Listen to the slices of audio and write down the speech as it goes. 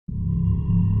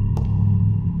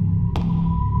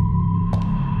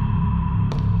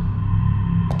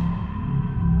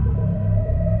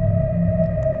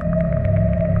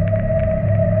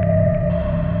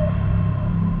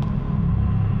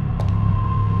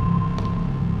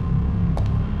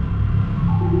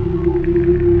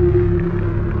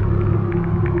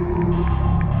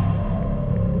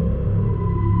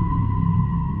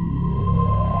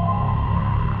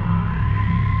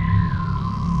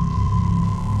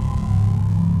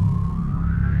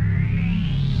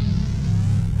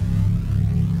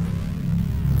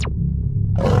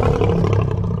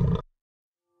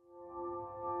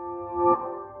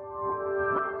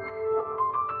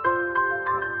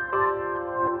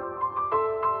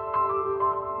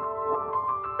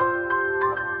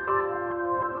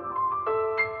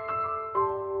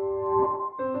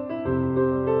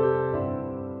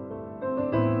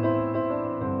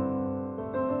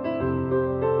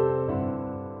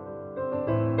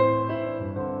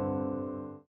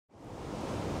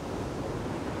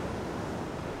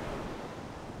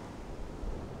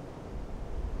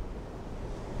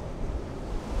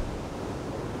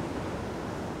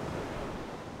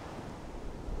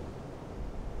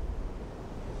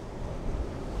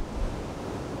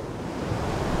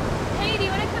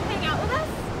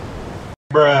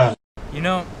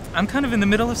I'm kind of in the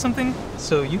middle of something,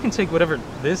 so you can take whatever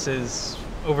this is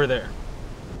over there.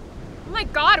 Oh my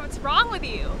god, what's wrong with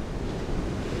you?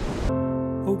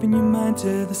 Open your mind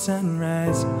to the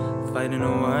sunrise, fighting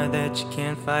a war that you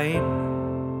can't fight.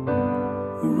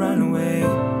 Run away.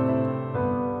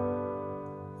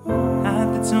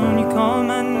 At the tone you call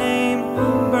my name,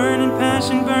 burning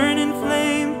passion, burning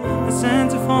flame, a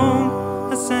scent of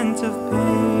home, a scent of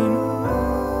pain.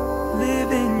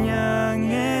 Living young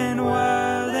and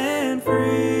wild and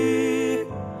free.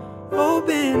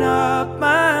 Open up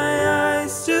my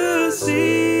eyes to see.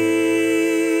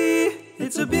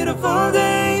 It's a beautiful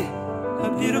day,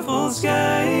 a beautiful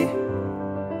sky.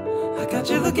 I got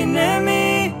you looking at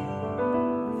me,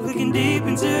 looking deep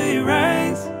into your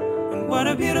eyes. And what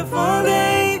a beautiful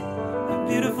day, a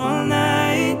beautiful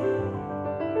night.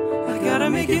 I gotta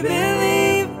make you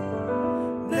believe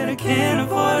that I can't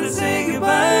afford to say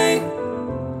goodbye.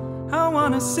 I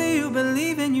wanna see you,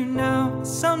 believe in you now.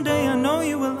 Someday I know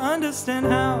you will understand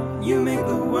how. You make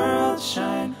the world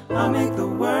shine, I'll make the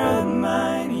world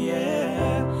mine,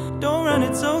 yeah. Don't run,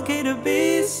 it's okay to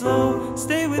be slow.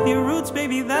 Stay with your roots,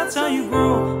 baby, that's how you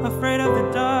grow. Afraid of the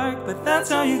dark, but that's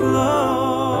how you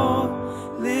glow.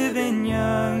 Living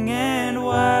young and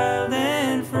wild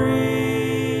and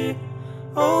free.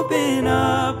 Open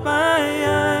up my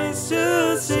eyes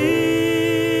to see.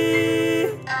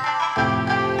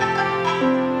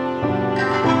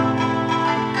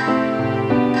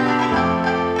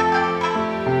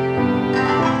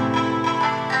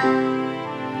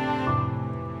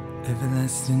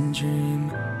 Everlasting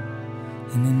dream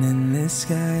in an endless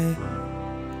sky,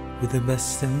 with the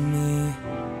best of me,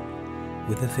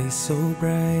 with a face so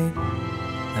bright.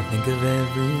 I think of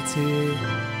every tear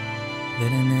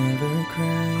that I never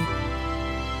cry.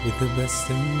 With the best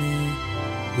of me,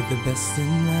 with the best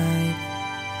in life.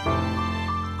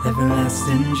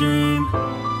 Everlasting dream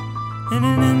in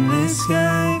an endless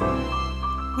sky,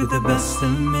 with the best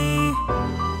of me,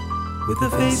 with a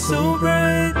face so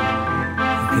bright.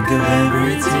 I think of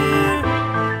every tear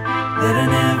that I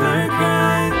never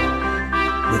cried.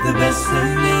 With the best of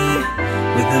me,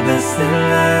 with the best in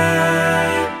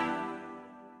life.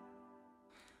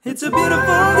 It's a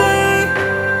beautiful day,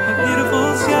 a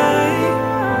beautiful sky.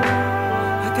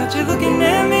 I got you looking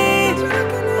at me,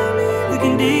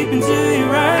 looking deep into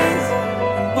your eyes.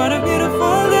 And what a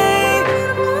beautiful day,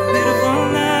 beautiful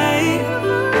night.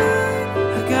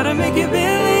 I gotta make you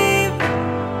believe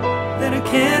that I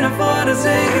can't afford to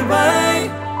say goodbye.